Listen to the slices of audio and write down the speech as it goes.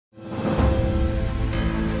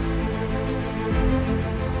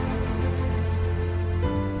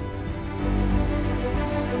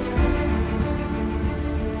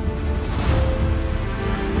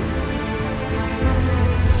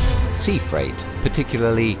Sea freight,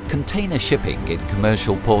 particularly container shipping in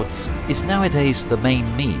commercial ports, is nowadays the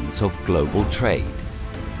main means of global trade.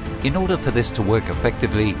 In order for this to work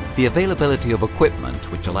effectively, the availability of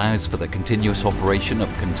equipment which allows for the continuous operation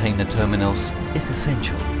of container terminals is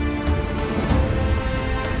essential.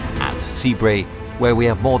 At SIBRE, where we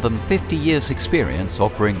have more than 50 years' experience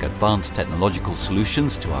offering advanced technological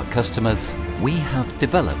solutions to our customers, we have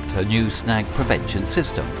developed a new snag prevention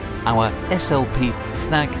system, our SLP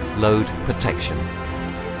Snag-Load-Protection.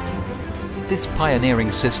 This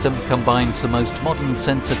pioneering system combines the most modern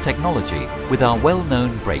sensor technology with our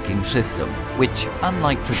well-known braking system, which,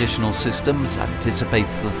 unlike traditional systems,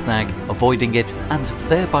 anticipates the snag, avoiding it and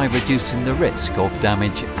thereby reducing the risk of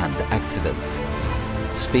damage and accidents.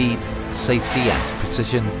 Speed, safety and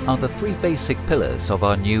precision are the three basic pillars of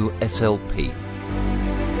our new SLP.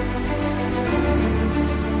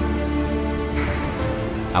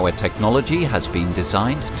 Our technology has been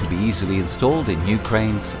designed to be easily installed in new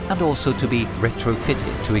cranes and also to be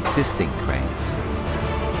retrofitted to existing cranes.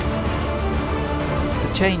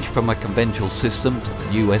 The change from a conventional system to the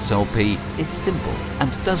new SLP is simple and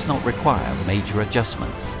does not require major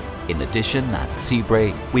adjustments. In addition, at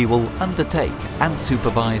SIBRE, we will undertake and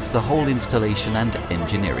supervise the whole installation and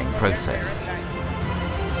engineering process.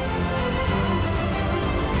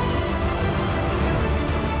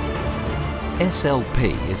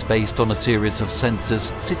 SLP is based on a series of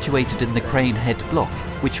sensors situated in the crane head block,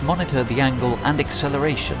 which monitor the angle and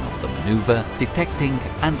acceleration of the maneuver, detecting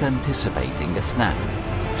and anticipating a snag.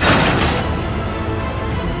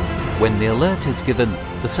 When the alert is given,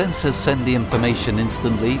 the sensors send the information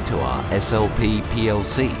instantly to our SLP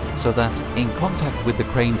PLC, so that, in contact with the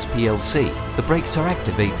crane's PLC, the brakes are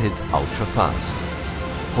activated ultra-fast,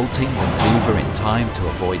 halting the maneuver in time to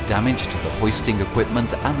avoid damage to the hoisting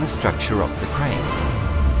equipment and the structure of the crane.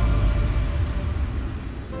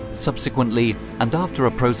 Subsequently, and after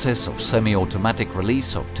a process of semi-automatic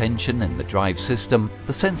release of tension in the drive system,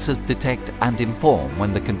 the sensors detect and inform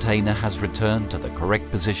when the container has returned to the correct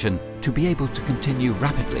position to be able to continue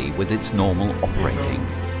rapidly with its normal operating.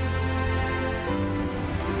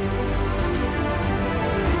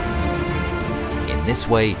 In this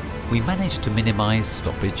way, we managed to minimize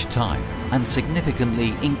stoppage time and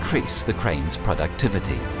significantly increase the crane's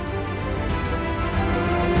productivity.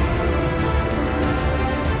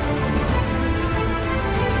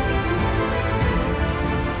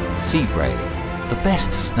 SIBRE, the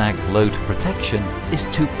best snag load protection is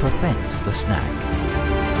to prevent the snag.